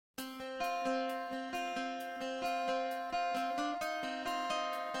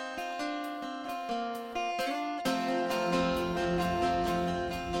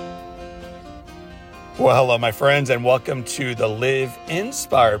Well, hello, my friends, and welcome to the Live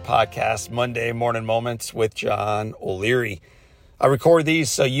Inspired podcast, Monday Morning Moments with John O'Leary. I record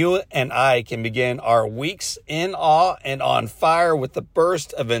these so you and I can begin our weeks in awe and on fire with the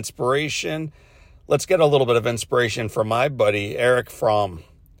burst of inspiration. Let's get a little bit of inspiration from my buddy, Eric Fromm.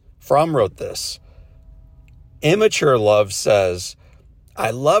 Fromm wrote this. Immature love says, I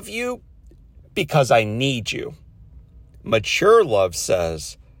love you because I need you. Mature love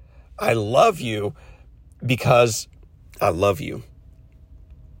says, I love you because I love you.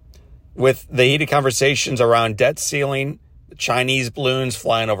 With the heated conversations around debt ceiling, the Chinese balloons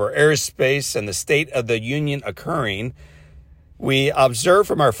flying over airspace, and the State of the Union occurring, we observe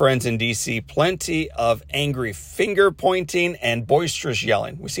from our friends in D.C. plenty of angry finger pointing and boisterous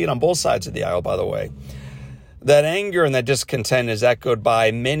yelling. We see it on both sides of the aisle, by the way. That anger and that discontent is echoed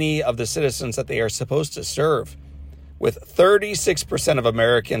by many of the citizens that they are supposed to serve, with 36% of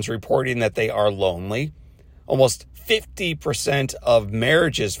Americans reporting that they are lonely, almost 50% of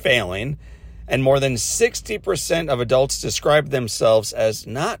marriages failing, and more than 60% of adults describe themselves as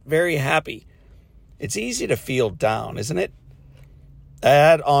not very happy. It's easy to feel down, isn't it?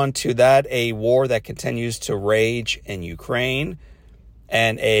 Add on to that a war that continues to rage in Ukraine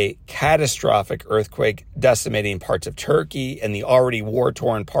and a catastrophic earthquake decimating parts of Turkey and the already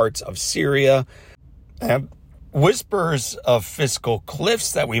war-torn parts of Syria. And whispers of fiscal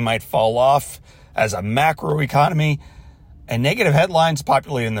cliffs that we might fall off as a macroeconomy, and negative headlines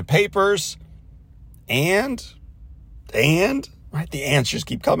populating the papers, and, right, the answers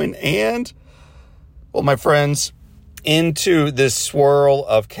keep coming, well, my friends, into this swirl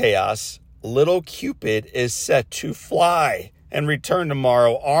of chaos, little Cupid is set to fly and return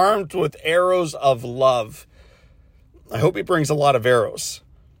tomorrow armed with arrows of love. I hope he brings a lot of arrows.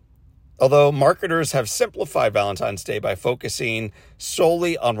 Although marketers have simplified Valentine's Day by focusing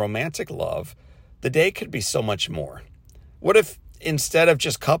solely on romantic love, the day could be so much more. What if instead of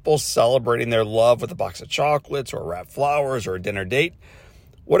just couples celebrating their love with a box of chocolates or wrapped flowers or a dinner date,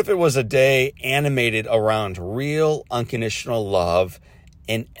 what if it was a day animated around real unconditional love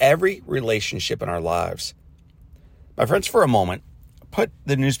in every relationship in our lives? My friends, for a moment, put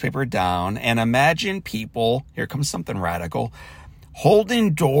the newspaper down and imagine people, here comes something radical,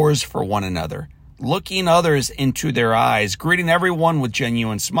 holding doors for one another, looking others into their eyes, greeting everyone with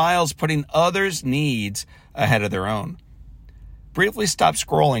genuine smiles, putting others' needs ahead of their own. Briefly stop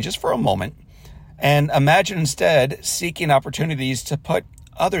scrolling just for a moment and imagine instead seeking opportunities to put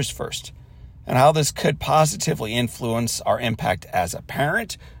others first, and how this could positively influence our impact as a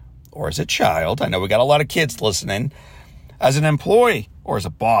parent or as a child. I know we got a lot of kids listening, as an employee or as a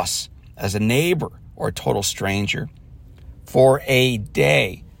boss, as a neighbor or a total stranger. For a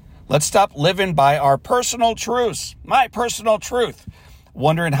day, let's stop living by our personal truths, my personal truth,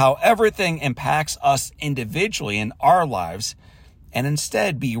 wondering how everything impacts us individually in our lives, and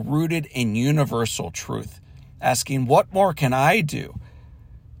instead be rooted in universal truth, asking what more can I do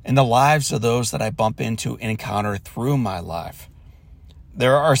in the lives of those that I bump into and encounter through my life.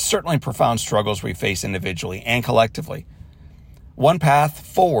 There are certainly profound struggles we face individually and collectively. One path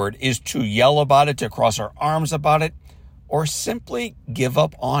forward is to yell about it, to cross our arms about it, or simply give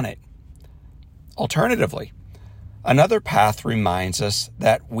up on it. Alternatively, another path reminds us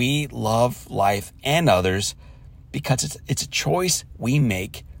that we love life and others because it's a choice we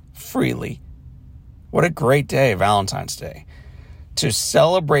make freely. What a great day, Valentine's Day, to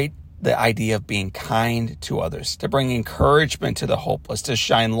celebrate the idea of being kind to others, to bring encouragement to the hopeless, to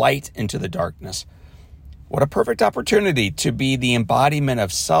shine light into the darkness. What a perfect opportunity to be the embodiment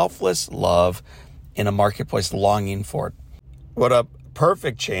of selfless love in a marketplace longing for it. What a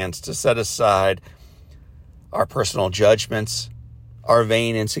perfect chance to set aside our personal judgments, our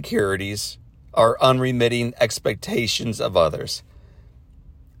vain insecurities, our unremitting expectations of others.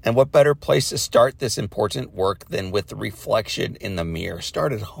 And what better place to start this important work than with the reflection in the mirror?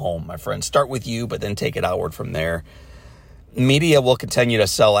 Start at home, my friends. Start with you, but then take it outward from there. Media will continue to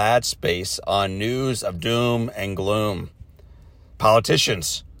sell ad space on news of doom and gloom.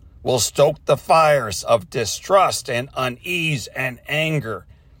 Politicians will stoke the fires of distrust and unease and anger.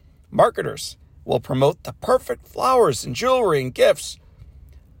 Marketers will promote the perfect flowers and jewelry and gifts.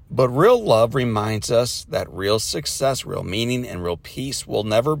 But real love reminds us that real success, real meaning, and real peace will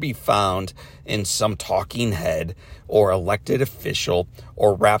never be found in some talking head or elected official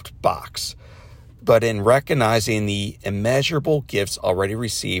or wrapped box, but in recognizing the immeasurable gifts already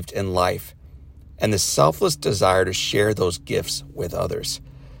received in life and the selfless desire to share those gifts with others.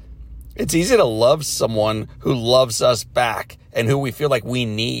 It's easy to love someone who loves us back and who we feel like we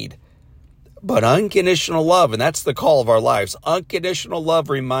need. But unconditional love, and that's the call of our lives, unconditional love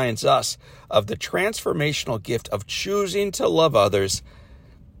reminds us of the transformational gift of choosing to love others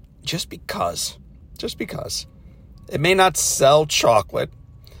just because. It may not sell chocolate,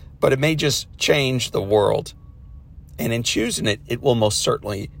 but it may just change the world. And in choosing it, it will most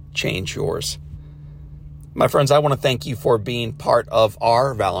certainly change yours. My friends, I want to thank you for being part of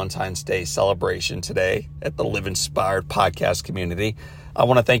our Valentine's Day celebration today at the Live Inspired podcast community. I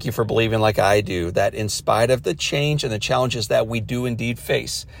want to thank you for believing like I do that in spite of the change and the challenges that we do indeed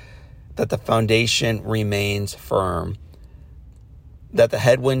face, that the foundation remains firm, that the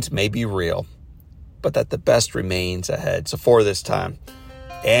headwinds may be real, but that the best remains ahead. So for this time,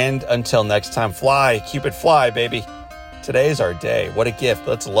 and until next time, fly, Cupid, fly, baby. Today is our day. What a gift.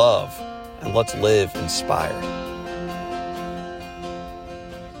 Let's love and let's live inspired.